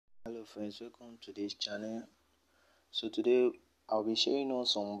Hello friends, welcome to this channel. So today I'll be showing you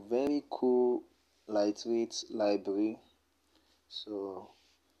some very cool lightweight library. So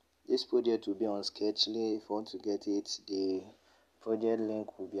this project will be on Sketchware. If you want to get it, the project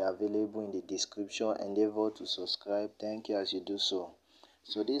link will be available in the description. Endeavor to subscribe. Thank you as you do so.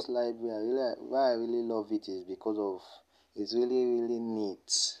 So this library, why I really love it is because of it's really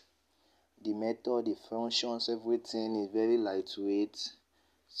neat. The method, the functions, everything is very lightweight.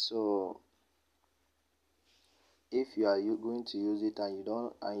 So if you are going to use it and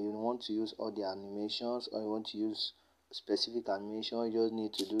you want to use all the animations, or you want to use specific animation, you just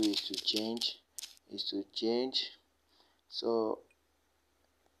need to do is to change. So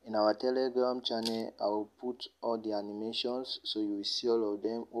in our Telegram channel, I will put all the animations, so you will see all of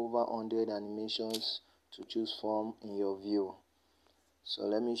them, over 100 animations to choose from in your view. So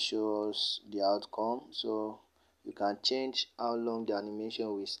let me show us the outcome. So you can change how long the animation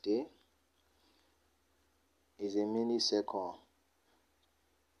will stay. Is a millisecond.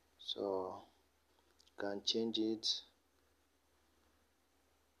 So you can change it.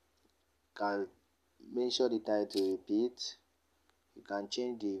 Can make sure the title repeat. You can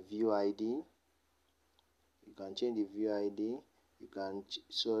change the view ID. You can change the view ID. You can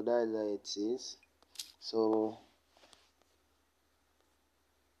so that's how it is. So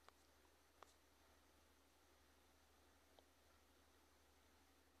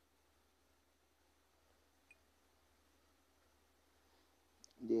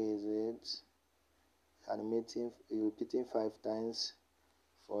there is it. Repeating 5 times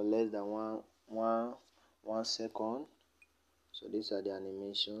for less than one second. So these are the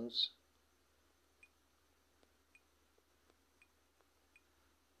animations.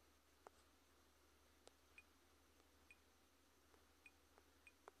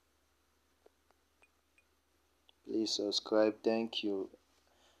 Please subscribe. Thank you.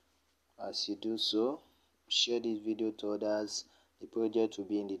 As you do so, share this video to others. The project will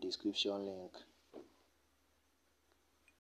be in the description link.